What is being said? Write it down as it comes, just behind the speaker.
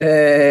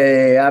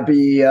Hey,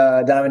 happy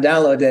Diamond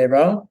Download Day,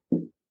 bro.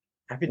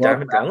 Happy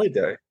Welcome, Diamond Download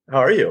Day. How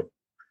are you?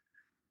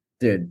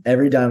 dude.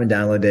 Every Diamond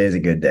Download Day is a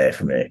good day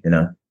for me, you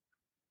know?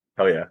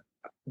 Oh yeah.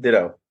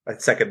 Ditto. I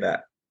second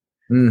that.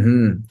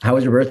 How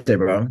was your birthday,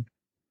 bro? It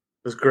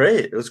was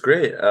great. It was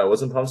great.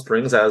 Was in Palm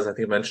Springs, as I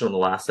think I mentioned on the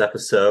last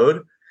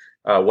episode.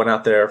 Went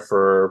out there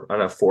for, I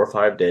don't know, 4 or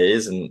 5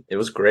 days, and it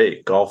was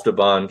great. Golfed a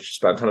bunch,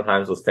 spent a ton of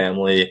times with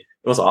family. It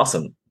was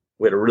awesome.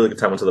 We had a really good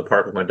time. Went to the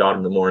park with my daughter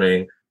in the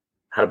morning.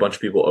 Had a bunch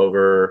of people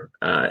over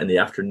in the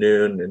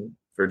afternoon, and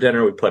for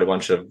dinner we played a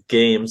bunch of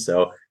games.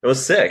 So it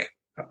was sick.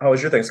 How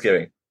was your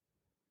Thanksgiving?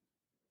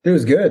 It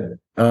was good.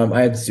 I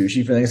had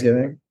sushi for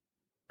Thanksgiving.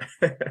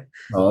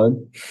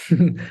 Solid.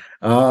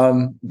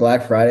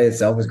 Black Friday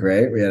itself was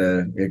great. We had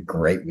a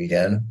great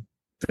weekend,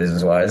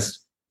 business wise.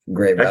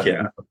 Great Heck revenue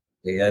yeah.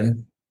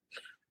 weekend.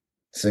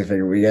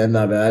 Six-figure weekend,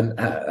 not bad.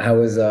 How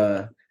was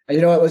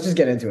you know what? Let's just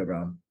get into it,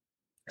 bro.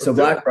 Let's So do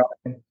Black it.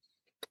 Friday.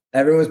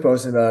 Everyone was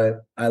posting about it.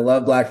 I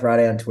love Black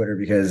Friday on Twitter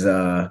because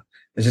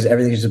it's just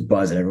everything's just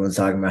buzzing. Everyone's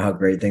talking about how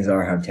great things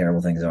are, how terrible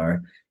things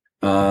are.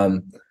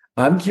 Um,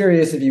 I'm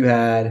curious if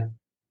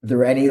there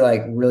were any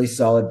like really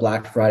solid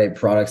Black Friday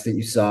products that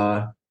you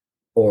saw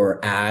or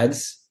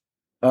ads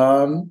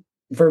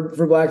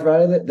for Black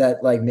Friday that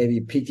like maybe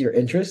piqued your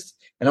interest.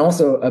 And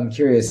also, I'm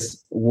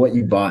curious what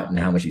you bought and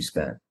how much you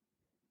spent.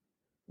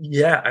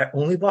 Yeah, I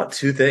only bought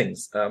two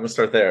things. I'm gonna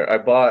start there. I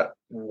bought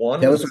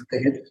one Taylor was Swift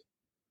tickets.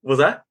 was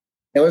that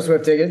Taylor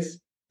Swift tickets.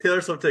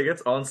 Taylor Swift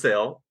tickets on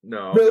sale.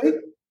 No, Really?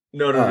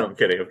 no, no, no. Oh, I'm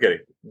kidding. I'm kidding.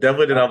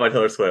 Definitely did not buy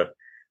Taylor Swift.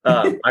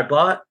 I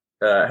bought.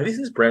 Have you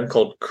seen this brand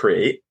called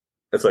Create?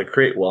 It's like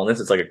Create Wellness.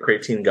 It's like a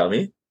creatine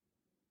gummy.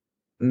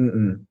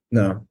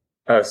 no.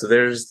 So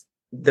there's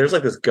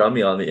like this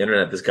gummy on the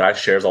internet. This guy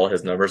shares all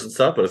his numbers and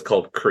stuff, but it's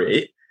called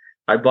Create.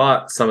 I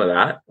bought some of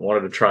that.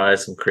 Wanted to try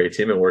some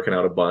creatine. Been working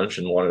out a bunch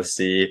and wanted to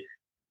see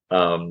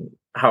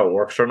how it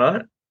works or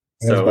not.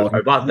 That's So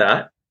I bought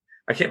that.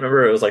 I can't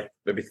remember. It was like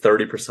maybe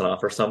 30%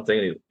 off or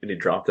something. And he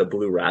dropped a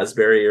blue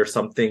raspberry or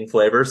something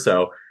flavor.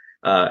 So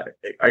I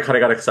kind of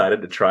got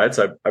excited to try it.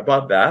 So I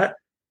bought that.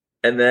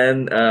 And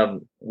then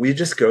we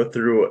just go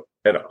through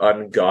an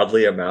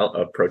ungodly amount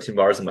of protein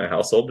bars in my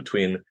household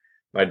between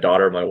my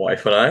daughter, my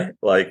wife, and I.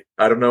 Like,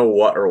 I don't know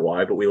what or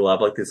why, but we love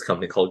like this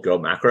company called Go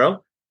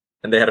Macro.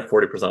 And they had a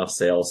 40% off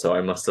sale. So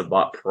I must have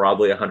bought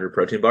probably 100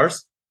 protein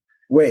bars.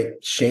 Wait,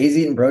 Shay's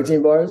eating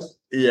protein bars?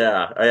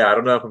 Yeah. I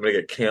don't know if I'm gonna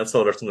get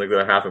canceled or something's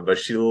gonna happen, but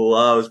she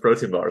loves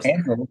protein bars.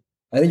 Anthem.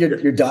 I think Yeah,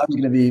 your daughter's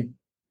gonna be the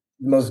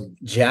most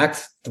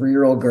jacked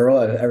 3-year-old girl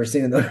I've ever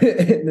seen in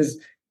this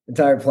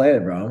entire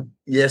planet, bro.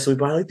 yeah, so we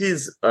buy like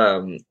these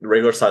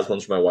regular size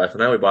ones for my wife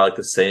and I. We buy like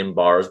the same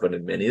bars but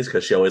in minis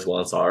because she always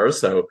wants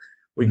ours. So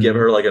we give Mhm.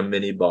 her like a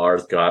mini bar.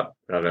 It's got,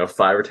 I don't know,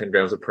 5 or 10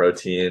 grams of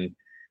protein.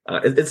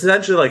 It's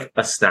essentially like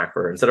a snack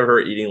for her. Instead of her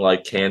eating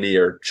like candy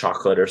or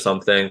chocolate or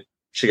something,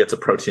 she gets a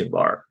protein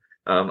bar.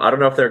 I don't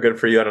know if they're good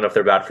for you. I don't know if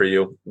they're bad for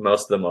you.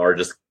 Most of them are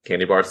just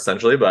candy bars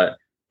essentially, but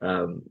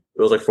it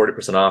was like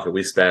 40% off and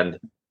we spend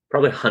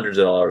probably hundreds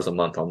of dollars a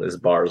month on these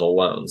bars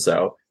alone.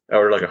 So I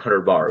ordered like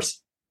 100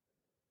 bars.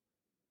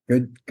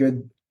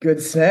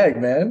 Good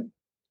snag, man.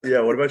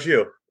 Yeah, what about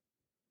you?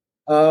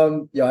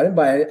 Yo, I didn't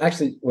buy it.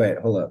 Actually, wait,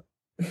 hold up.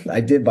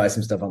 I did buy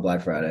some stuff on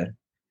Black Friday.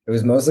 It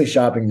was mostly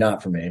shopping,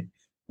 not for me.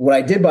 What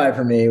I did buy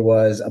for me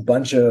was a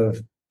bunch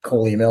of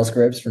cold email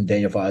scripts from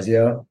Daniel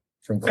Fazio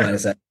from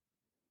Clinus.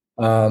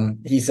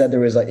 He said there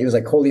was like it was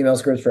like cold email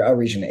scripts for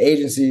outreach into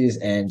agencies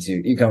and to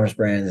e-commerce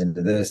brands and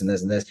to this and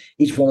this and this.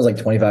 Each one was like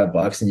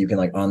 $25, and you can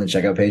like on the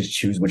checkout page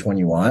choose which one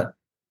you want.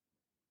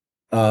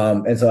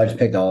 And so I just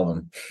picked all of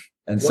them.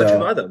 And Why'd you so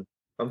buy them?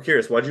 I'm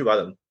curious. Why'd you buy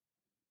them?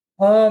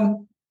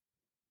 um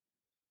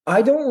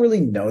I don't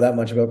really know that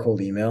much about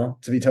cold email,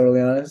 to be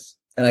totally honest.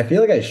 And I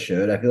feel like I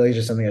should. I feel like it's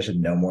just something I should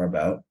know more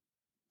about.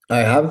 I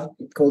have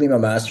cold email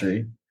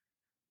mastery.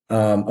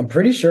 I'm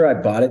pretty sure I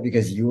bought it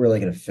because you were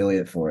like an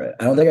affiliate for it.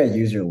 I don't think I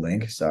used your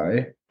link,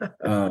 sorry.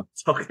 Um,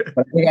 It's okay.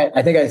 but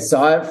I think I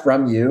saw it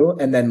from you,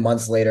 and then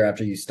months later,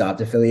 after you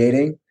stopped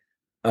affiliating,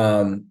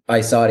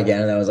 I saw it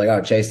again, and I was like,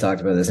 "Oh, Chase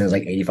talked about this." And it was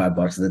like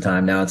 $85 at the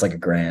time. Now it's like a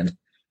grand.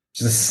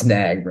 Just a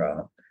snag,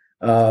 bro.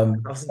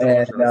 $1,000. That's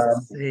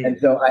And insane.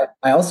 so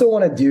I also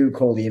want to do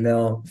cold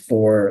email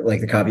for like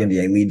the copy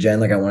MBA lead gen.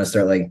 Like I want to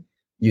start like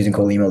using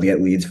cold email to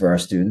get leads for our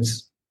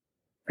students.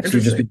 So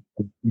Interesting.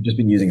 we've just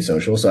been using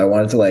social. So I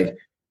wanted to like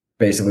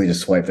basically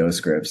just swipe those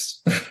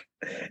scripts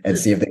and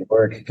see if they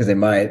work because they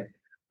might.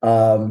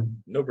 Um,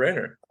 No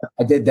brainer.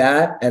 I did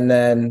that, and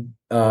then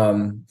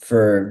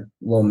for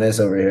little Miss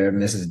over here,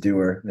 Mrs.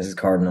 Dewar, Mrs.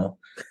 Cardinal,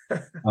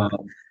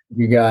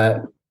 we got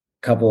a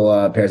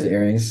couple pairs of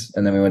earrings,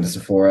 and then we went to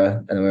Sephora,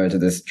 and then we went to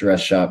this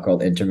dress shop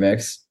called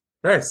Intermix.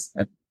 Nice.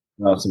 And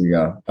what else did we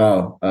go?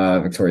 Oh,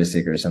 Victoria's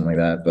Secret or something like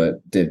that.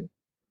 But did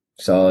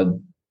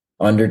solid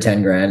under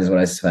 10 grand is what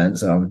I spent,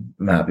 so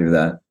I'm happy with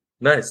that.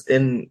 Nice.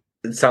 And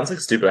it sounds like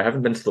stupid. I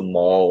haven't been to the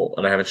mall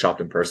and I haven't shopped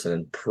in person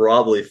in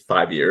probably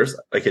 5 years.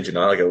 I kid you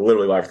not. Like I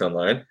literally buy everything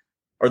online.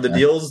 Are the Yeah.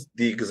 deals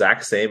the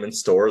exact same in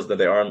stores that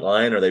they are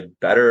online? Are they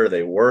better? Are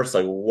they worse?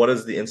 Like what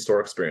is the in-store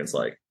experience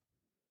like?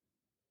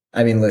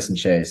 I mean, listen,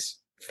 Chase,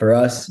 for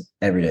us,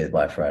 every day is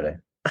Black Friday.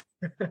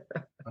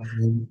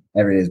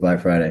 Every day is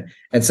Black Friday.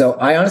 And so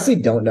I honestly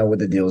don't know what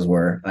the deals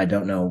were. I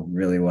don't know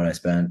really what I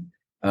spent.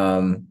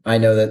 I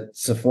know that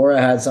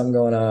Sephora had something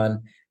going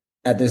on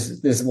at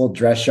this little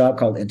dress shop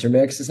called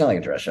Intermix. It's not like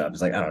a dress shop.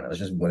 It's like, I don't know, it's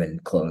just women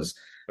clothes.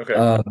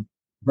 Okay.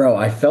 Bro,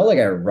 I felt like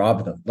I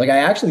robbed them. Like I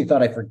actually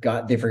thought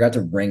they forgot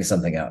to ring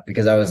something up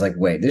because I was like,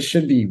 wait, this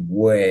should be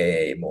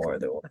way more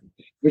than one.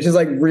 Which is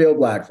like real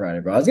Black Friday,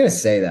 bro. I was gonna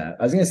say that.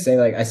 I was gonna say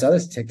like I saw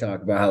this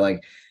TikTok about how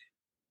like,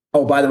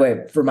 oh, by the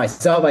way, for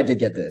myself, I did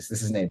get this.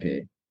 This is an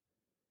AP.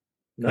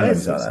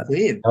 Nice. Saw That's that.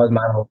 clean. That was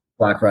my whole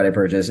Black Friday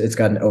purchase. It's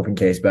got an open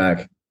case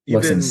back.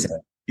 Looks insane.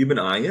 You've been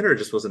eyeing it, or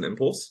just was an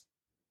impulse?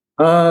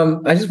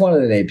 I just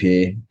wanted an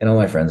AP, and all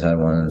my friends had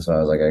one, and so I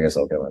was like, I guess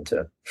I'll get one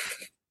too.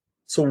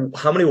 So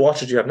how many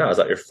watches do you have now? Is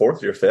that your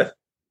fourth or your fifth?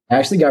 I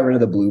actually got rid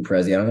of the blue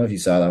Prezi. I don't know if you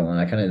saw that one.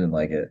 I kind of didn't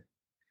like it.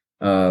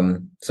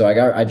 So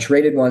I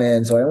traded one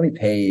in, so I only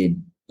paid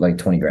like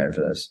 20 grand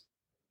for this.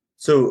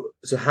 So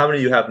how many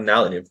do you have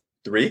now? Then you have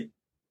three?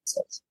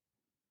 Six.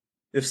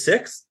 You have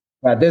six?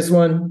 Got this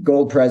one,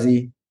 gold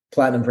Prezi,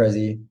 platinum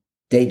Prezi,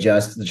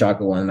 Datejust, the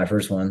chocolate one, my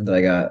first one that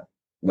I got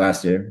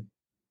last year,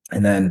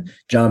 and then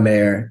John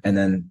Mayer, and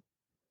then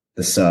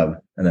the sub,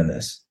 and then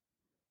this.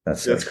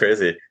 That's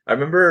crazy. I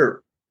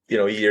remember,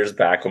 years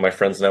back when my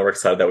friends and I were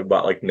excited that we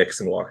bought like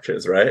Nixon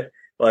watches, right?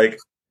 Like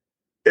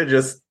it's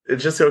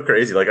just so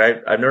crazy. Like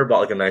I've never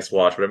bought like a nice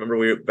watch, but I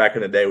remember back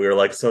in the day we were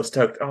like so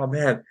stoked. Oh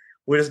man,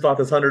 we just bought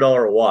this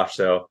 $100 watch.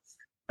 So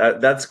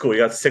that's cool. You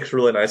got six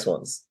really nice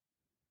ones.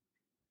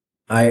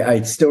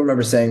 I still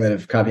remember saying that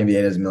if Copy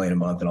MBA does $1 million a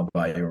month, then I'll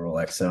buy you a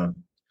Rolex. So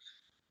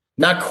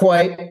not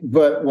quite,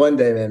 but one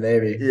day, man,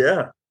 maybe.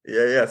 Yeah.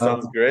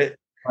 Sounds great.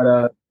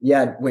 But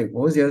yeah. Wait,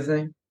 what was the other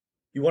thing?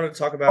 You wanted to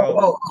talk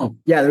about?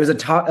 Yeah. There was a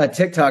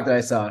TikTok that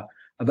I saw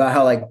about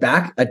how like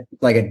back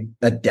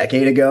a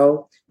decade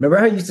ago. Remember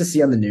how you used to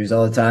see on the news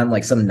all the time,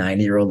 like some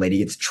 90-year-old lady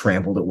gets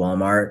trampled at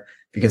Walmart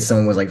because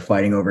someone was like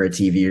fighting over a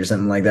TV or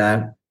something like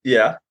that.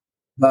 Yeah.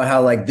 About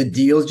how like the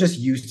deals just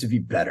used to be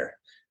better.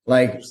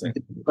 Like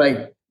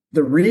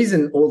the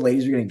reason old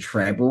ladies are getting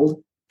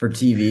trampled for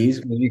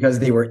TVs was because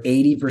they were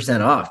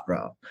 80% off,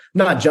 bro. I'm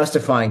not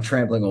justifying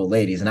trampling old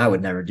ladies, and I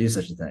would never do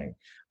such a thing.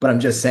 But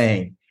I'm just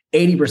saying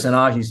 80%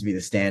 off used to be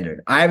the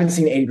standard. I haven't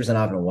seen 80%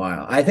 off in a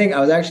while. I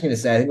was actually going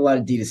to say, I think a lot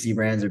of D2C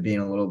brands are being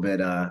a little bit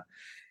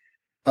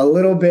they're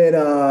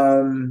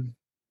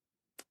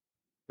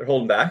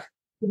holding back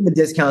the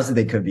discounts that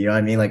they could be. You know what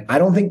I mean? Like, I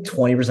don't think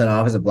 20%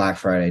 off is a Black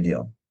Friday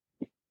deal.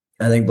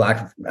 I think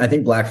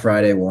Black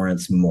Friday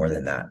warrants more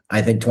than that.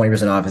 I think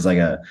 20% off is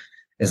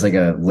like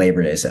a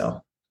Labor Day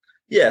sale.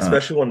 Yeah,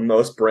 especially when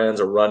most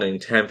brands are running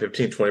 10,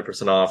 15,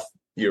 20% off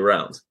year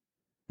round.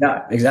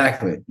 Yeah,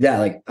 exactly. Yeah,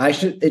 like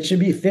it should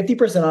be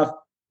 50% off.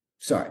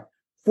 Sorry,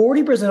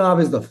 40% off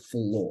is the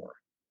floor.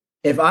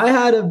 If I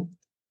had an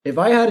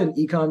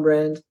econ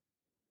brand,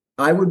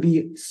 I would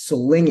be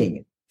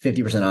slinging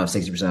 50% off,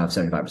 60% off,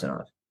 75%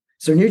 off.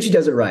 Cernucci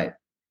does it right.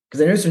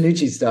 Because I know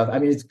Cernucci's stuff. I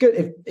mean, it's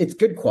good. It's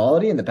good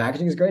quality and the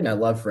packaging is great. And I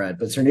love Fred,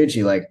 but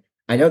Cernucci, like,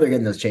 I know they're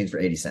getting those chains for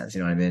 80 cents.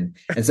 You know what I mean?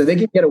 And so they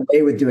can get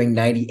away with doing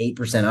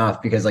 98%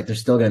 off because like they're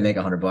still going to make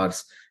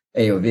 $100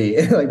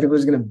 AOV. Like people are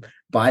just going to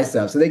buy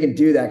stuff. So they can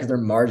do that because their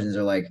margins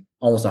are like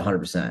almost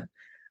 100%.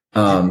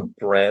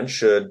 Brands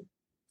should,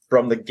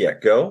 from the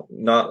get-go,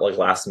 not like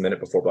last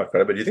minute before Black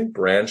Friday, but do you think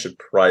brands should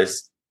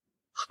price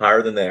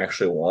higher than they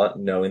actually want,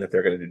 knowing that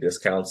they're going to do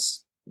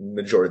discounts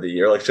majority of the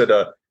year? Like, should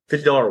a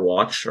 $50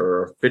 watch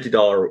or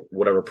 $50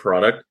 whatever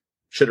product,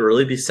 should it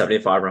really be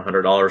 $75 or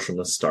 $100 from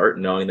the start,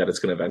 knowing that it's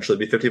going to eventually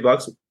be $50?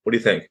 What do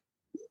you think?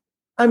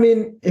 I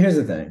memean, here's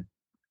the thing.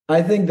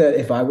 I think that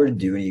if I were to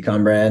do an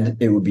econ brand,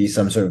 it would be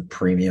some sort of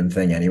premium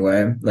thing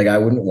anyway. Like I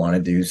wouldn't want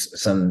to do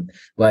some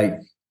like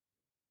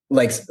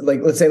let's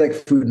say like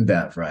food and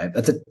bev, right?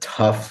 That's a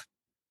tough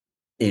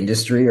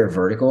industry or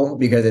vertical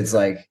because it's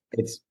like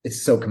it's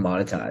so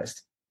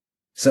commoditized.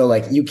 So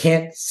like you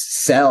can't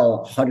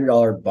sell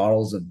 $100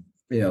 bottles of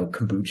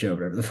kombucha or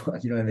whatever the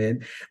fuck, you know what I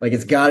mean? Like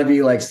it's got to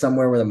be like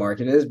somewhere where the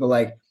market is. But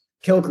like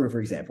Kill Crew, for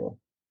example,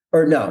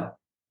 or no,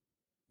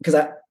 because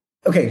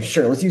okay,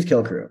 sure, let's use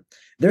Kill Crew.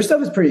 Their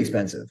stuff is pretty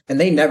expensive and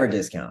they never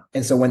discount.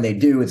 And so when they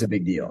do, it's a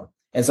big deal.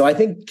 And so I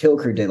think Kill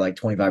Crew did like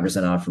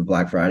 25% off for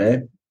Black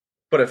Friday.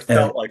 But it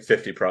felt like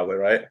 50 probably,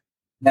 right?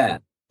 Yeah.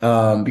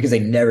 Because they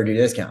never do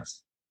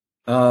discounts.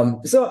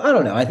 So I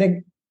don't know. I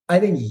think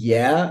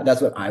yeah,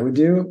 that's what I would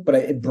do.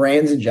 But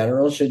brands in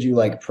general, should you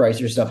like price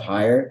your stuff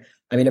higher?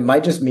 I mean, it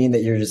might just mean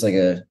that you're just like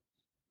a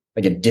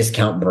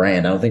discount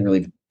brand. I don't think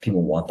really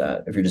people want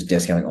that if you're just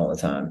discounting all the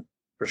time.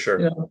 For sure.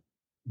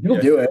 People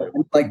do it.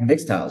 Like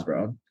Mixed Tiles,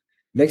 bro.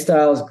 Mixed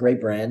Tiles, great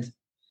brand.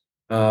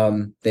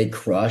 They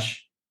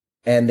crush.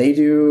 And they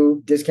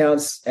do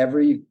discounts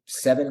every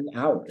 7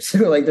 hours.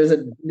 Like there's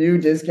a new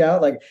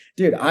discount. Like,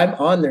 dude, I'm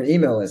on their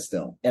email list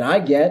still. And I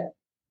get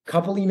a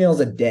couple emails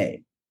a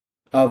day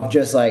of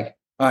just like,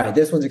 all right,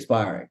 this one's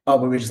expiring. Oh,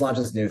 but we just launched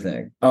this new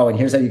thing. Oh, and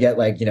here's how you get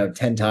like,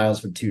 10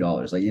 tiles for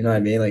 $2. Like, you know what I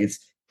mean? Like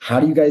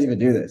how do you guys even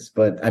do this?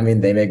 But I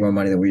mean, they make more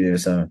money than we do.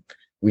 So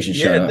We should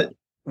Yeah, show and up.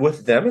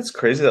 with them, it's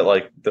crazy that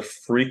like the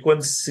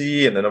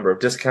frequency and the number of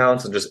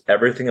discounts and just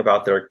everything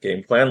about their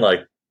game plan,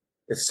 like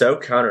it's so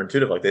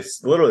counterintuitive. Like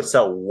literally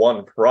sell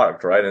one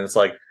product, right? And it's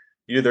like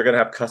you're either going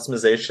to have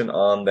customization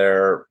on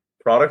their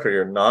product or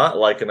you're not,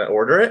 like, and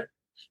order it.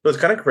 So it's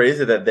kind of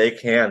crazy that they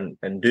can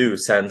and do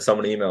send so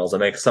many emails and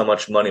make so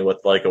much money with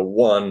like a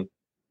one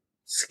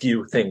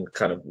SKU thing,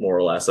 kind of more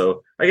or less.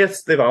 So I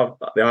guess they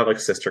have like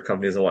sister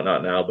companies and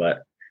whatnot now.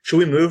 But should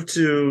we move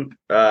to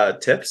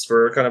tips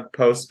for kind of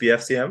post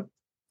BFCM?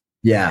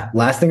 Yeah.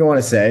 Last thing I want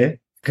to say,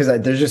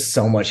 because there's just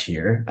so much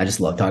here. I just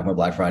love talking about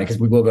Black Friday because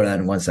we will go to that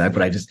in one sec.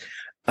 But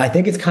I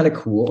think it's kind of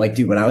cool. Like,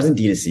 dude, when I was in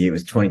D2C, it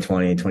was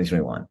 2020,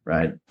 2021,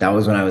 right? That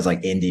was when I was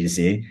like in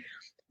D2C.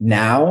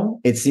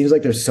 Now it seems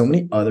like there's so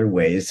many other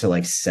ways to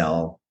like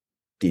sell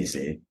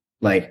D2C.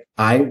 Like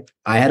I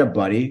had a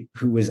buddy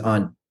who was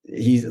on,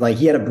 he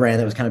had a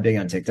brand that was kind of big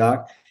on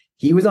TikTok.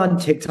 He was on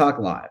TikTok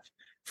live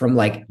from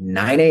like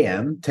 9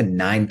 a.m. to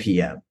 9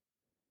 p.m.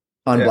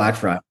 on Black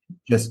Friday,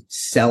 just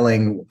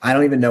selling. I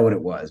don't even know what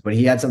it was, but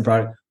he had some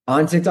product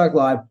on TikTok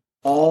live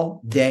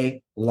all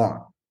day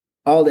long.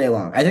 All day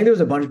long. I think there was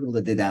a bunch of people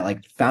that did that,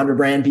 like founder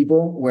brand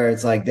people, where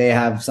it's like they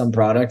have some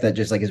product that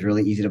just like is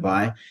really easy to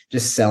buy,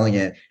 just selling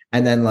it.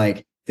 And then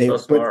like they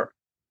put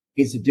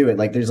ways to do it.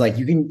 Like there's like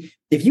you can,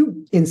 if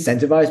you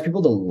incentivize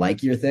people to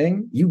like your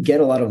thing, you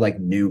get a lot of like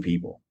new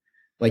people.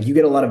 Like you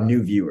get a lot of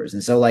new viewers.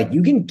 And so like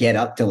you can get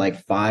up to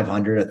like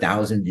 500,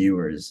 1,000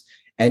 viewers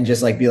and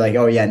just like be like,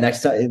 oh yeah,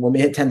 next time when we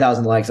hit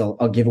 10,000 likes,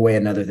 I'll give away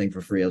another thing for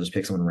free. I'll just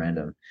pick someone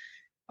random.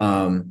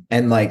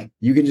 And like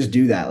you can just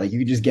do that. Like you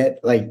can just get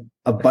like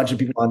a bunch of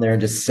people on there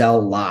and just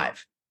sell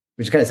live,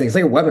 which kind of thing. It's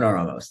like a webinar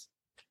almost.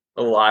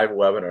 A live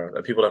webinar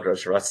that people don't have to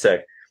register. That's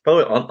sick. By the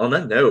way, on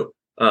that note,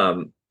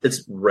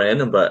 it's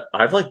random, but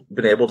I've like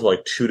been able to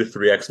like 2 to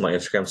 3x my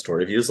Instagram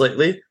story views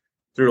lately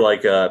through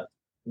like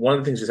one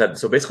of the things you said.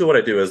 So basically what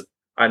I do is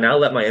I now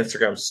let my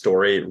Instagram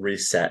story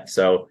reset.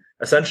 So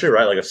essentially,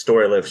 right, like a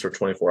story lives for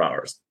 24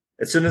 hours.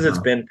 As soon as it's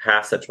been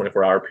past that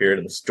 24-hour period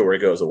and the story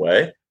goes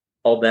away,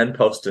 I'll then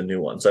post a new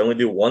one. So I only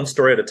do one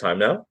story at a time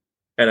now,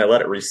 and I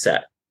let it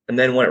reset. And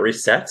then when it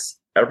resets,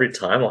 every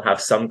time I'll have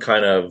some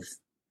kind of,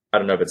 I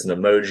don't know if it's an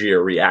emoji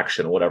or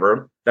reaction or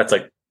whatever, that's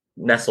like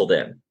nestled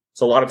in.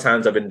 So a lot of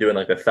times I've been doing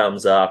like the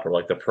thumbs up or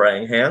like the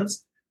praying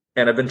hands,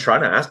 and I've been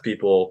trying to ask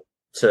people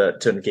to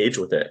engage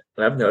with it.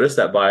 And I've noticed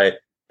that by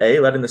A,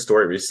 letting the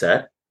story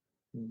reset,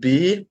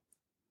 B,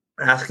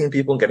 asking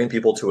people and getting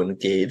people to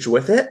engage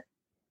with it,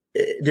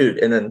 dude,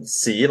 and then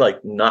C,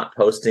 like not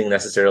posting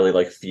necessarily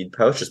like feed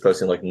posts, just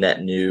posting like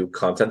net new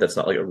content that's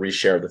not like a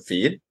reshare of the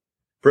feed.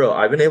 Bro,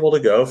 I've been able to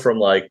go from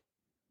like,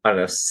 I don't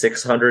know,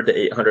 600 to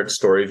 800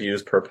 story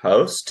views per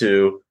post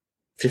to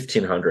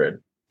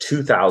 1,500,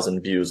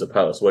 2,000 views a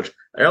post, which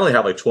I only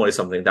have like 20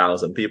 something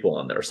thousand people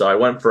on there. So I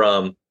went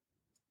from,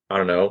 I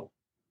don't know,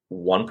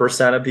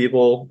 1% of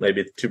people,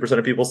 maybe 2%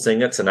 of people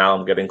seeing it. So now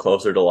I'm getting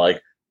closer to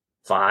like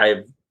 5,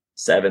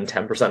 7,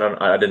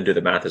 10%. I didn't do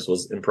the math. This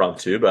was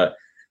impromptu, but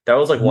that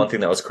was like one thing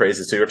that was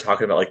crazy. So you're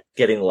talking about like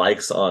getting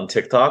likes on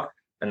TikTok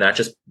and that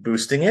just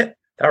boosting it.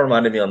 That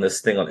reminded me on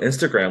this thing on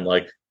Instagram.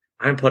 Like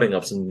I'm putting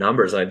up some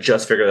numbers and I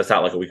just figured this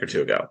out like a week or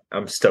two ago.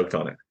 I'm stoked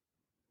on it.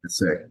 That's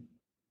sick.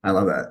 I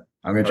love that.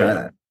 I'm going to try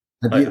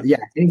that. Yeah.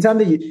 Anytime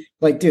that you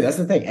like, dude, that's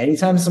the thing.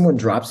 Anytime someone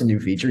drops a new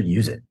feature,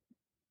 use it.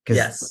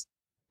 Yes.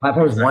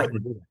 Platforms want you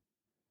to do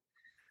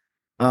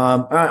that.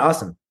 All right.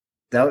 Awesome.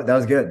 That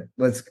was good.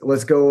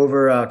 Let's go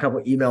over a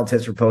couple email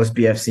tips for post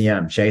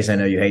BFCM. Chase, I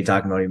know you hate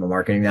talking about email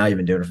marketing now. You've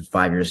been doing it for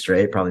 5 years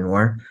straight, probably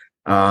more.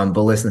 But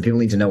listen, people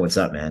need to know what's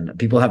up, man.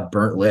 People have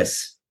burnt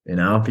lists.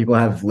 People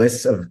have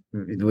lists of,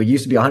 we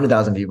used to be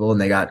 100,000 people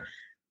and they got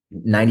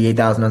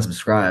 98,000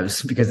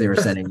 unsubscribes because they were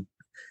sending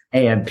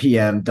AM,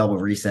 PM, double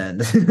resend,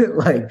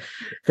 like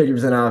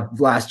 50%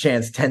 off, last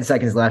chance, 10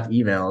 seconds left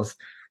emails.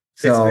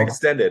 So it's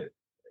extended.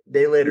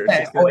 Day later.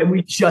 Yeah, and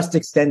we just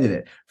extended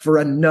it for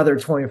another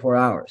 24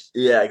 hours.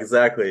 Yeah,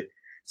 exactly.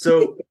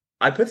 So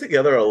I put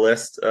together a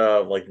list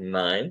of like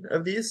 9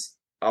 of these.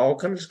 I'll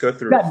kind of just go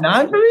through. You got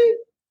 9 for me?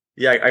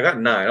 Yeah, I got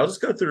 9. I'll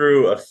just go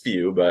through a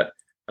few, but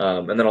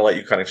and then I'll let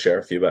you kind of share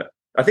a few. But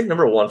I think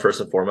number one,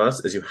 first and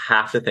foremost, is you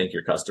have to thank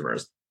your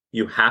customers.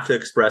 You have to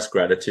express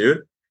gratitude.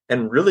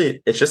 And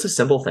really, it's just a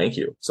simple thank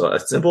you. So a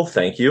simple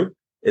thank you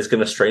is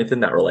going to strengthen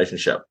that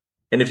relationship.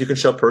 And if you can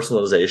show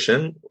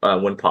personalization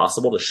when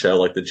possible to show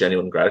like the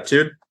genuine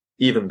gratitude,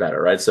 even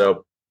better, right?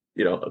 So,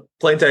 a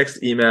plain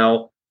text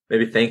email,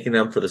 maybe thanking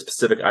them for the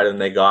specific item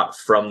they got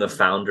from the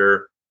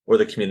founder or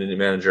the community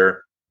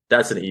manager.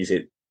 That's an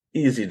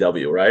easy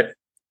W, right?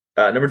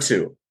 Number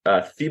 2,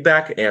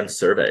 feedback and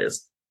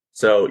surveys.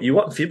 So you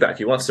want feedback,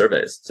 you want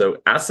surveys. So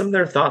ask them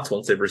their thoughts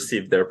once they've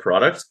received their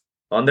product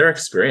on their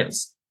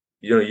experience.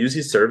 Use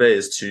these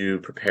surveys to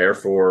prepare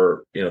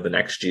for, the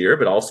next year,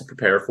 but also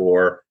prepare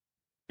for,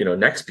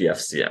 next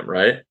BFCM,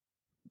 right?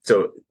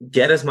 So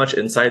get as much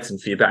insights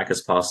and feedback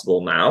as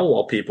possible now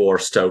while people are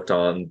stoked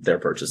on their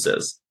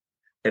purchases.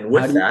 And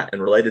with that,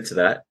 and related to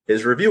that,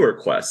 is review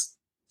requests.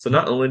 So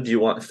not only do you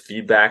want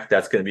feedback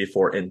that's going to be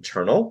for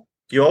internal,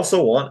 you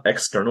also want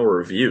external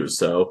reviews.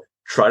 So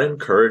try to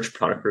encourage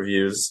product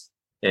reviews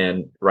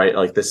and right,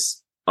 like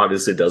this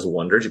obviously does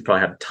wonders. You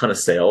probably have a ton of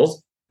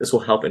sales. This will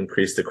help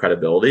increase the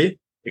credibility.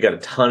 You got a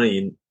ton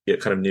of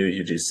kind of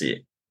new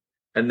UGC.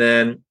 And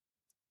then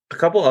a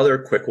couple other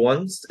quick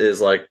ones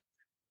is like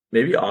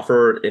maybe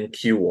offer in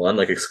Q1,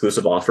 like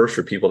exclusive offers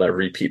for people that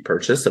repeat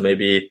purchase. So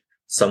maybe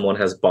someone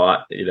has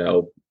bought,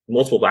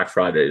 multiple Black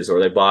Fridays,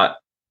 or they bought,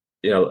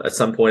 at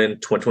some point in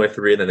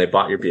 2023, and then they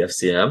bought your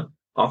BFCM.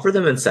 Offer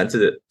them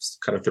incentives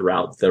kind of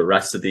throughout the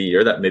rest of the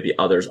year that maybe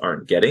others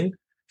aren't getting,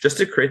 just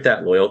to create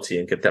that loyalty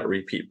and get that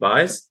repeat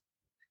buys.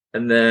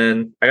 And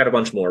then I got a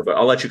bunch more, but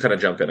I'll let you kind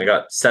of jump in. I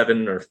got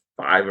 7 or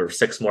 5 or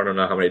 6 more. I don't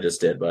know how many I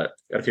just did, but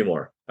got a few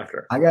more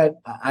after. I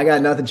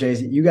got nothing,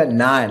 Chase. You got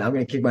 9. I'm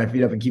gonna kick my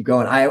feet up and keep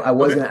going. I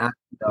was gonna ask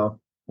you though,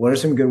 what are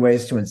some good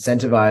ways to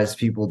incentivize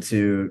people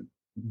to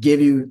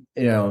give you,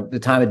 the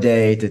time of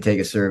day to take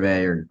a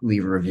survey or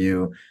leave a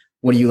review?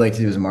 What do you like to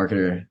do as a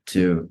marketer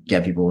to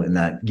get people in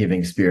that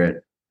giving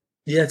spirit?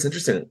 Yeah, it's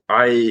interesting.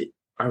 I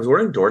was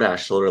ordering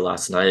DoorDash literally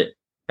last night,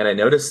 and I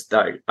noticed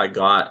that I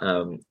got I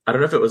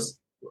don't know if it was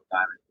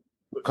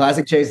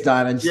classic Chase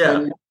Diamond.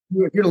 Yeah.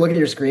 If you're to look at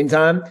your screen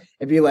time,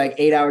 it'd be like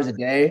 8 hours a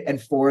day,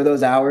 and 4 of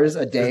those hours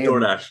a day.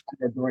 DoorDash.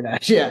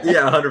 DoorDash. Yeah.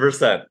 Yeah,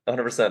 100%.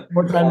 100%.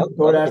 More time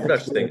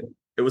DoorDash thing.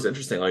 It was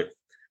interesting. Like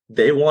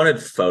they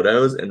wanted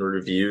photos and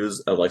reviews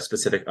of like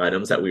specific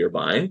items that we were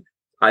buying.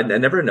 I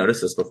never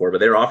noticed this before, but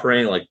they were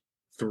offering like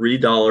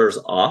 $3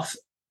 off,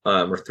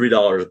 or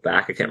 $3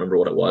 back. I can't remember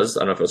what it was.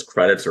 I don't know if it was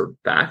credits or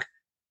back,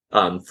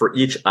 for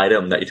each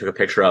item that you took a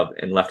picture of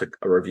and left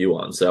a review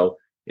on. So,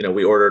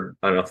 we ordered,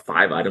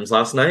 5 items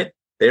last night.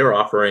 They were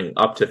offering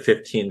up to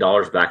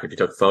 $15 back if you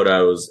took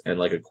photos and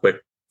like a quick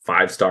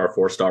 5-star,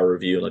 4-star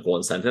review in like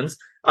 1 sentence.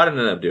 I didn't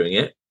end up doing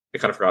it. I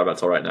kind of forgot about it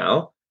till right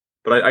now,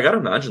 but I got to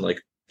imagine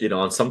like,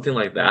 on something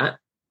like that,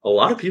 a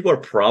lot of people are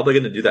probably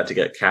going to do that to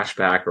get cash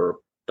back or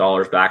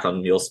dollars back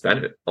on meal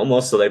spent,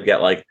 almost so they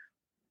get like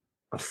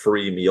a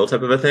free meal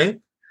type of a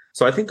thing.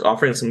 So I think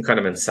offering some kind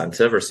of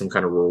incentive or some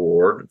kind of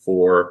reward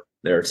for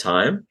their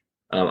time.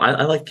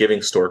 I like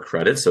giving store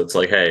credit. So it's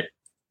like, hey,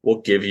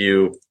 we'll give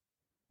you,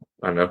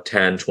 I don't know,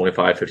 $10, $25,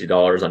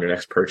 $50 on your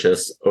next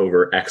purchase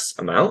over X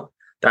amount.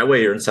 That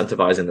way you're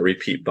incentivizing the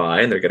repeat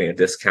buy and they're getting a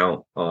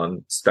discount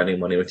on spending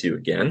money with you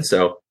again.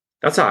 So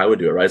that's how I would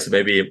do it, right? So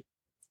maybe,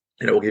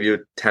 we'll give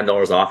you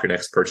 $10 off your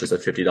next purchase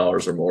of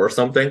 $50 or more or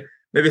something.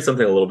 Maybe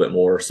something a little bit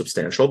more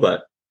substantial,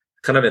 but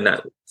kind of in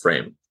that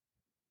frame.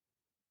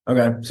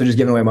 Okay. So just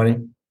giving away money?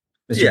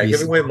 Yeah,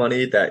 giving away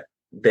money that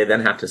they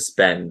then have to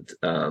spend,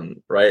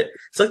 right?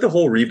 It's like the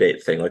whole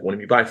rebate thing. Like when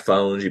you buy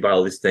phones, you buy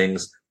all these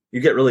things,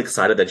 you get really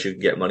excited that you can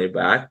get money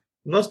back.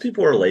 Most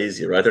people are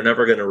lazy, right? They're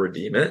never going to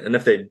redeem it. And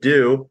if they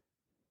do,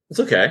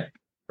 it's okay,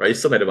 right? You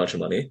still made a bunch of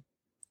money.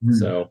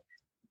 So,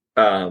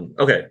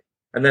 okay.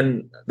 And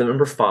then the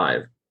number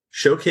 5,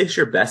 showcase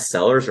your best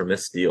sellers or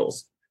missed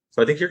deals.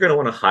 So I think you're going to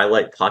want to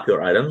highlight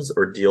popular items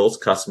or deals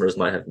customers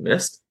might have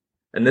missed.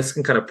 And this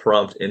can kind of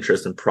prompt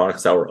interest in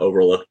products that were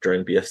overlooked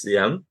during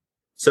BFCM.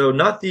 So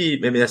not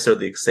maybe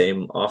necessarily the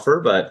same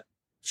offer, but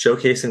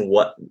showcasing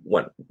what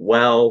went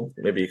well,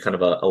 maybe kind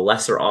of a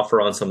lesser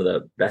offer on some of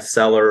the best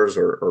sellers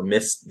or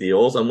missed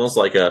deals, almost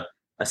like a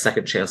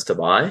second chance to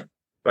buy.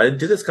 But I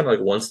do this kind of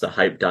like once the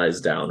hype dies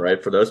down,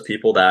 right? For those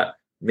people that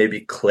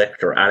maybe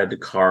clicked or added to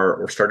cart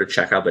or started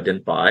checkout but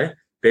didn't buy,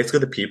 basically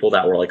the people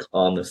that were like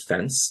on the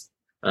fence,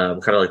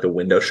 kind of like the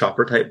window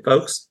shopper type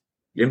folks,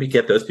 you maybe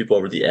get those people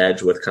over the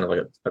edge with kind of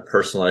like a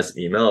personalized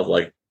email of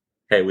like,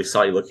 hey, we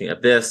saw you looking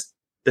at this.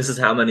 This is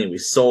how many we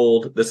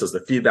sold. This is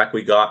the feedback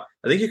we got.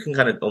 I think you can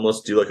kind of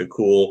almost do like a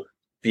cool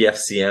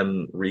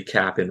BFCM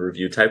recap and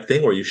review type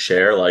thing where you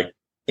share like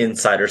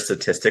insider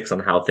statistics on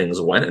how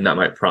things went. And that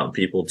might prompt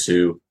people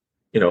to,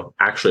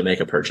 actually make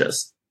a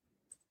purchase.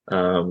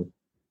 And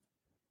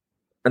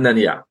then,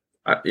 a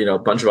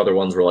bunch of other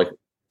ones were like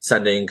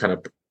sending kind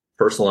of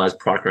personalized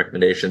product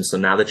recommendations. So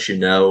now that you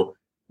know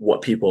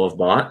what people have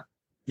bought,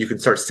 you can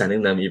start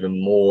sending them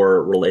even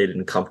more related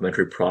and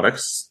complementary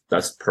products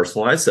that's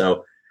personalized.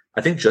 So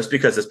I think just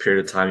because this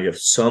period of time, you have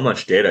so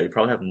much data, you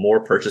probably have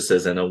more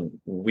purchases in a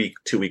week,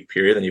 2-week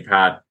period than you've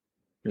had,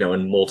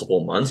 in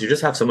multiple months. You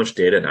just have so much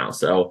data now.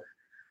 So,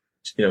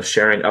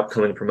 sharing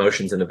upcoming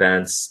promotions and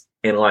events,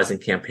 analyzing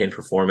campaign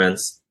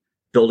performance,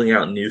 building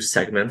out new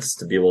segments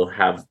to be able to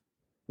have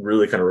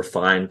really kind of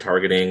refined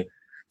targeting.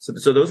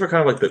 So those were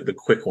kind of like the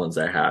quick ones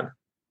I had.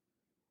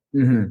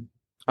 Mm-hmm.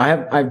 I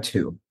have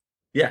 2.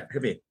 Yeah,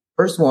 hit me.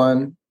 First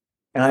one,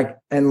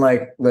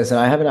 listen,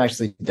 I haven't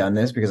actually done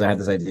this because I had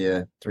this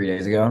idea 3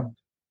 days ago,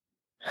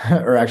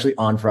 or actually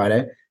on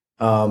Friday.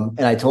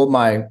 And I told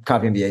my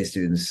Copy MBA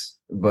students,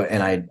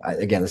 and I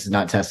again, this is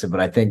not tested,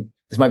 but I think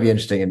this might be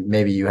interesting, and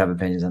maybe you have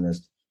opinions on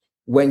this.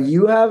 When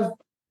you have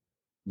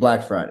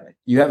Black Friday,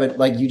 you have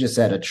like you just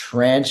said, a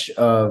tranche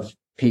of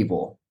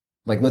people,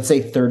 like let's say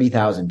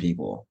 30,000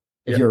 people,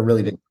 if you're a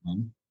really big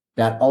fan,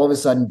 that all of a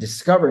sudden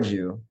discovered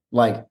you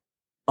like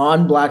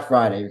on Black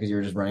Friday because you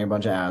were just running a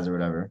bunch of ads or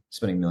whatever,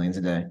 spending millions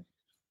a day.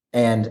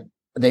 And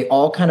they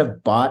all kind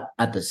of bought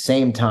at the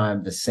same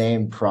time the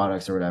same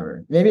products or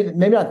whatever. Maybe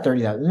not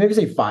 30,000, maybe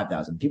say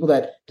 5,000 people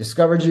that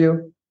discovered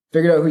you,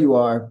 figured out who you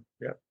are.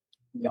 Yeah.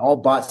 They all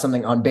bought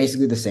something on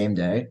basically the same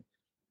day.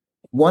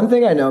 One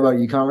thing I know about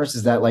e-commerce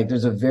is that like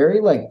there's a very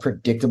like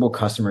predictable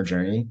customer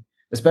journey,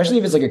 especially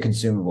if it's like a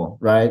consumable,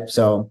 right?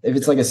 So if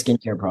it's like a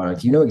skincare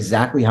product, you know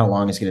exactly how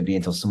long it's going to be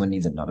until someone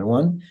needs another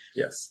one.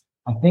 Yes.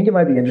 I think it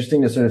might be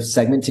interesting to sort of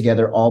segment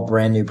together all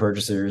brand new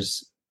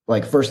purchasers,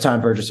 like first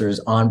time purchasers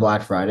on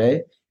Black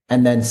Friday,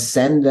 and then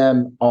send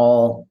them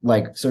all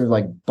like sort of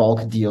like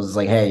bulk deals. It's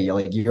like, hey,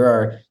 like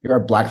you're our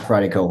Black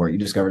Friday cohort. You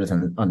discovered us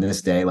on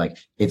this day. Like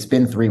it's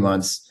been 3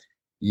 months.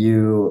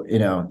 You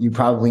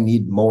probably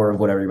need more of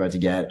whatever you're about to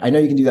get. I know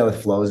you can do that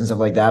with flows and stuff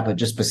like that, but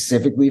just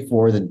specifically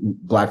for the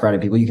Black Friday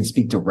people, you can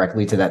speak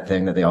directly to that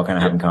thing that they all kind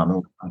of have in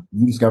common.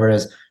 You discovered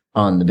us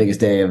on the biggest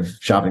day of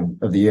shopping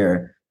of the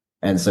year.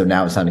 And so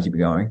now it's time to keep it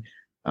going.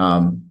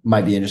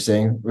 Might be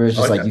interesting. Where it's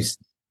just like you,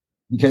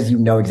 because you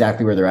know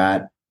exactly where they're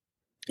at,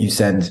 you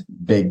send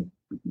big,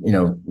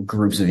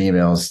 groups of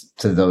emails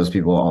to those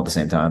people all at the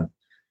same time.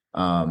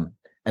 And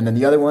then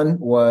the other one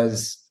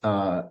was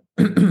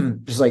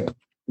just like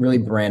really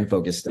brand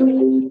focused stuff.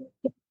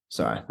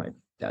 Sorry, my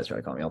dad's trying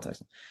to call me. I'll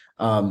text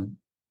him.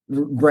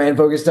 Brand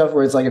focused stuff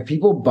where it's like if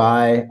people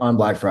buy on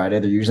Black Friday,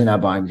 they're usually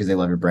not buying because they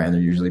love your brand.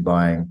 They're usually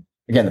buying,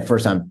 again, the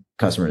first time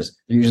customers,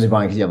 they're usually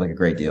buying because you have like a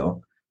great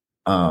deal.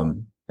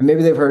 And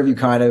maybe they've heard of you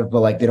kind of, but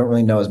like they don't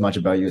really know as much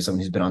about you as someone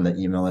who's been on the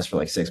email list for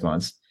like 6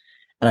 months.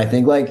 And I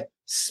think like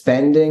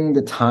spending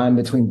the time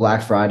between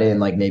Black Friday and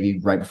like maybe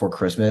right before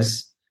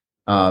Christmas,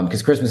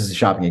 because Christmas is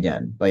shopping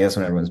again. Like that's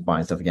when everyone's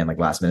buying stuff again, like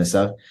last minute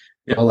stuff.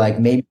 Yeah. But like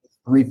maybe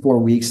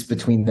 3-4 weeks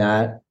between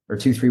that, or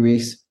 2-3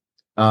 weeks,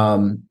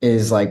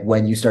 is like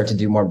when you start to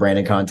do more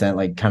branded content,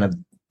 like kind of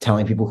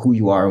telling people who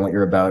you are and what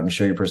you're about and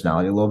show your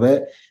personality a little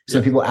bit.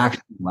 So people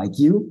actually like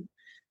you.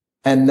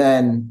 And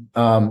then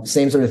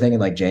same sort of thing in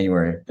like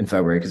January and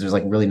February, because there's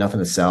like really nothing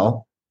to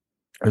sell.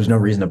 There's no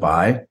reason to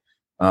buy.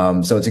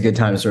 So it's a good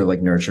time to sort of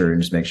like nurture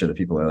and just make sure that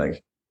people are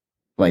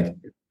like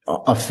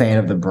a fan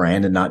of the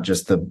brand and not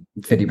just the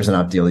 50%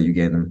 off deal that you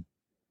gave them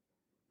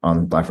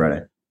on Black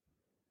Friday.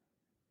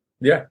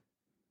 Yeah,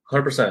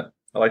 100%.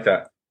 I like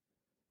that.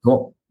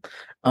 Cool.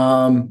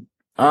 All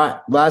right.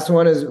 Last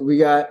one is we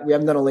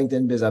haven't done a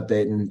LinkedIn biz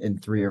update in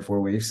 3 or 4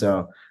 weeks.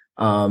 So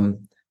I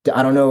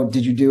don't know.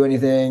 Did you do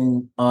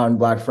anything on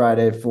Black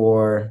Friday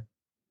for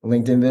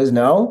LinkedIn biz?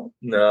 No?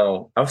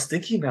 No. I was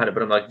thinking about it,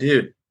 but I'm like,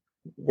 dude,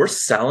 we're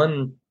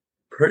selling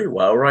pretty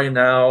well right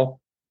now.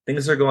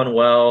 Things are going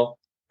well.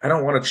 I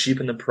don't want to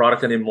cheapen the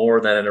product any more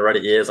than it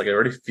already is. Like I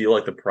already feel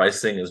like the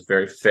pricing is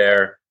very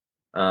fair.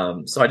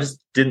 So I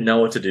just didn't know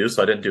what to do.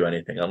 So I didn't do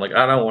anything. I'm like,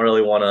 I don't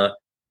really want to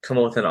come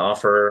up with an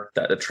offer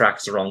that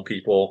attracts the wrong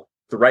people.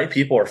 The right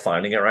people are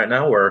finding it right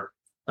now where,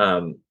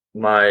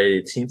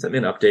 my team sent me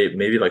an update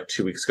maybe like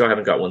 2 weeks ago. I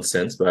haven't got one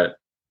since, but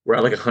we're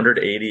at like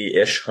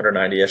 180-ish,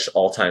 190-ish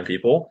all-time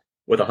people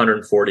with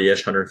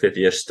 140-ish,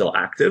 150-ish still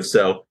active.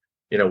 So,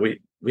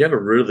 we have a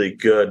really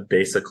good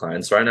base of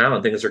clients right now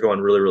and things are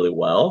going really, really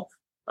well.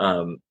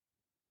 And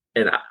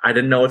I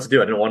didn't know what to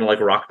do. I didn't want to like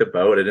rock the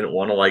boat. I didn't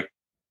want to like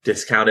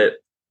discount it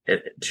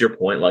to your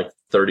point, like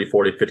 30,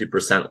 40,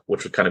 50%,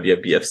 which would kind of be a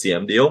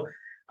BFCM deal.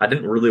 I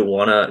didn't really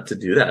want to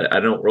do that. I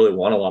don't really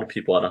want a lot of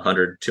people at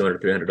 $100,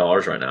 $200,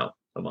 $300 right now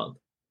a month.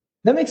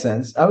 That makes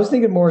sense. I was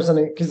thinking more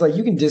something because like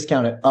you can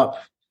discount it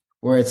up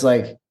where it's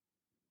like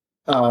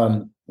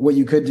what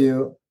you could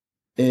do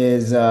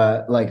is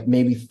like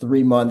maybe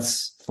 3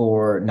 months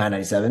for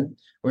 $9.97,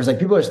 whereas like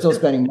people are still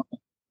spending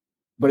money,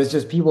 but it's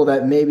just people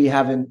that maybe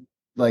haven't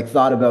like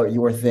thought about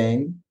your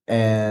thing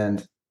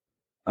and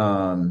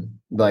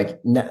like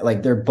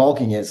they're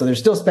bulking it, so they're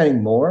still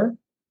spending more.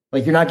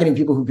 Like you're not getting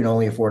people who can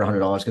only afford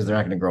 $100 because they're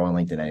not going to grow on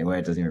LinkedIn anyway.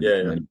 It doesn't even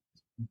really.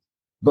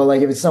 But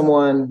like if it's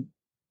someone,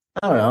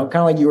 I don't know,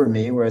 kind of like you or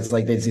me, where it's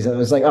like they'd see something,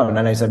 it's like, oh,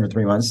 $9.97 for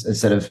 3 months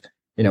instead of,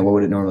 what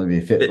would it normally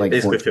be? Like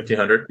basically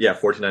 $1,500. Yeah,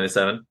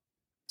 $1,497.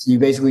 So you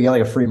basically get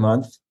like a free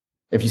month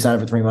if you sign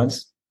up for 3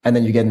 months, and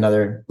then you get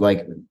another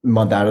like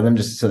month out of them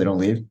just so they don't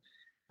leave.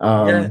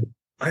 Yeah,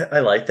 I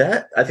like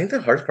that. I think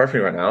the hardest part for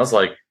me right now is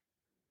like,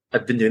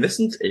 I've been doing this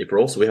since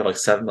April, so we have like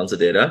 7 months of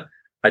data.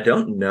 I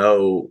don't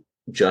know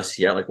just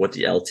yet like what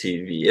the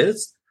LTV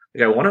is.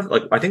 Like I want to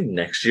like I think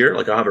next year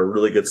like I'll have a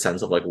really good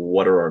sense of like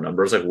what are our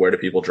numbers, like where do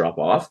people drop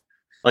off.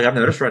 Like I've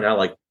noticed right now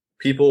like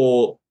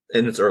people,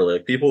 and it's early,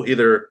 like people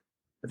either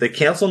if they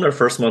cancel in their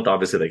first month,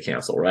 obviously they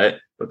cancel, right?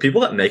 But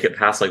people that make it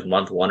past like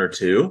month 1 or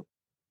 2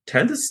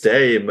 tend to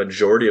stay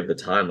majority of the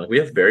time. Like we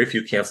have very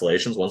few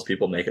cancellations once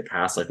people make it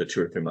past like the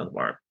 2 or 3 month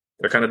mark.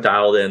 They're kind of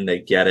dialed in, they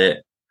get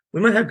it.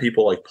 We might have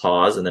people like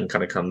pause and then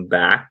kind of come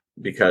back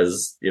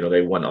because,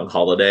 they went on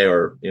holiday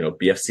or,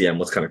 BFCM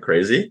was kind of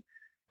crazy.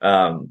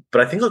 But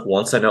I think like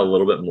once I know a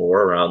little bit more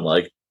around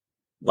like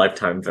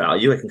lifetime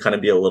value, I can kind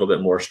of be a little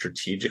bit more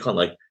strategic on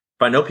like,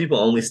 if I know people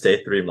only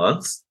stay 3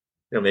 months,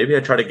 maybe I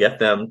try to get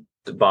them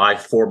to buy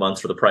 4 months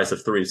for the price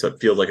of 3. So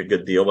it feels like a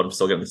good deal, but I'm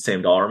still getting the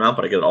same dollar amount,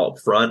 but I get it all up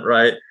front.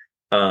 Right.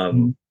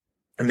 And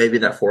and maybe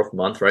in that fourth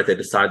month, right, they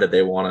decide that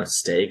they want to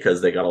stay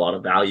because they got a lot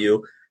of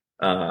value.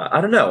 I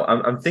don't know.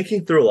 I'm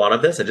thinking through a lot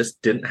of this. I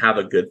just didn't have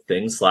a good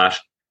thing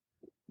slash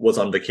was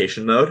on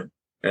vacation mode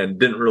and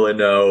didn't really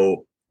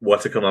know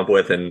what to come up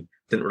with and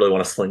didn't really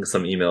want to sling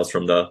some emails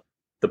from the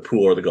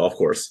pool or the golf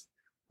course.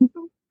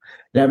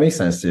 Yeah, it makes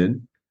sense,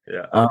 dude.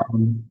 Yeah.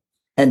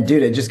 And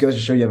dude, it just goes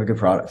to show you have a good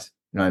product.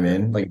 You know what I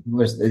mean? Like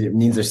it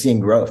means they're seeing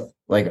growth.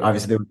 Like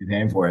obviously they would be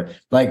paying for it.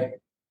 Like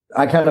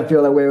I kind of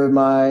feel that way with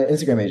my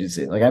Instagram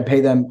agency. Like I pay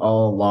them a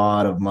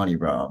lot of money,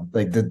 bro.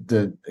 Like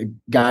the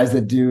guys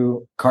that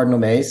do Cardinal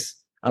Mace,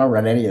 I don't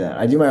run any of that.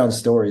 I do my own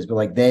stories, but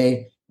like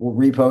they will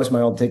repost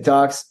my old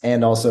TikToks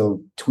and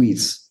also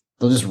tweets.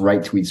 They'll just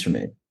write tweets for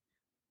me.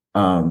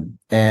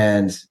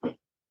 And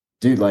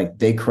dude, like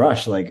they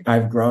crush. Like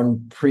I've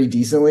grown pretty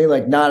decently,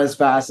 like not as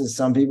fast as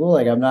some people.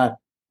 Like I'm not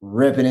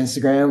ripping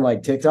Instagram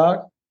like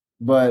TikTok,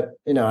 but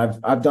you know,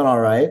 I've done all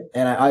right.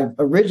 And I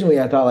originally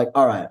I thought like,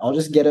 all right, I'll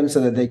just get them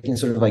so that they can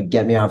sort of like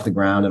get me off the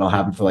ground and I'll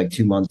have them for like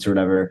 2 months or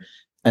whatever.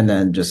 And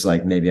then just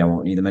like maybe I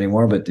won't need them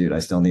anymore. But dude, I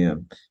still need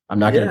them. I'm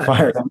not gonna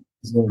fire them.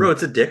 Bro,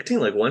 it's addicting.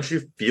 Like once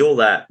you feel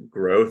that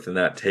growth and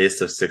that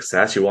taste of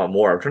success, you want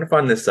more. I'm trying to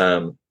find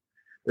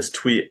this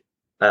tweet.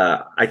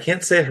 I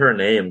can't say her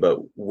name, but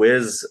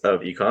Wiz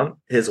of Ecom,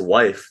 his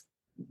wife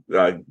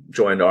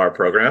joined our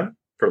program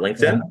for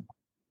LinkedIn.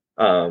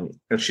 Yeah.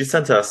 And she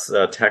sent us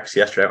a text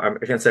yesterday.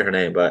 I can't say her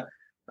name, but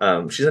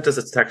she sent us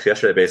a text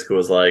yesterday. Basically,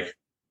 was like,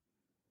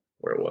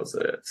 where was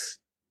it?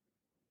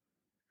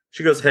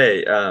 She goes,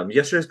 "Hey,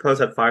 yesterday's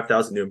post had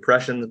 5,000 new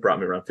impressions,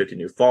 brought me around 50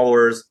 new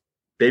followers.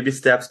 Baby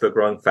steps, but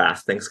growing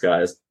fast. Thanks,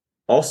 guys.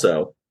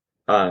 Also,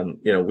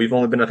 we've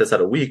only been at this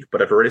a week,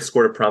 but I've already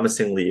scored a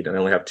promising lead, and I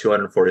only have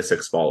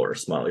 246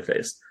 followers. Smiley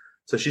face.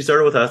 So she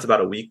started with us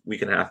about a week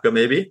and a half ago,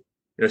 maybe.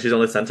 She's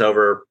only sent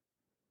over,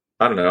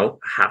 I don't know,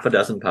 half a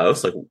dozen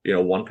posts, like,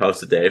 one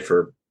post a day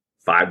for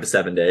 5 to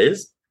 7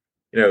 days.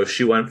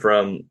 She went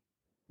from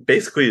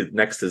basically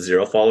next to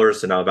 0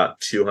 followers to now about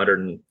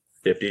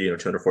 250,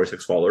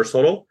 246 followers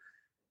total.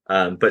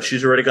 But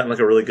she's already gotten like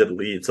a really good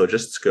lead. So it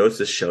just goes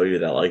to show you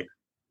that like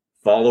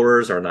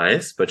followers are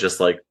nice, but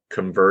just like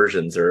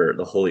conversions are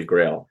the holy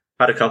grail.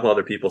 I had a couple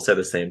other people say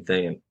the same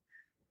thing, and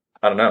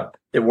I don't know,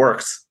 it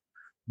works.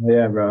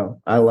 Yeah, bro.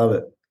 I love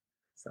it.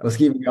 So, let's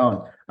keep it going.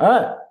 All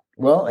right.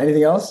 Well,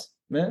 anything else,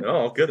 man?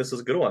 No, good. This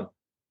was a good one.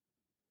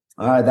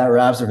 All right. That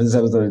wraps up for this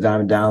episode of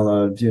Diamond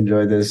Download. If you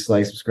enjoyed this,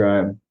 like,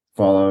 subscribe,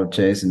 follow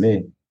Chase and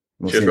me.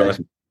 Cheers, brother.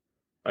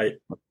 Bye.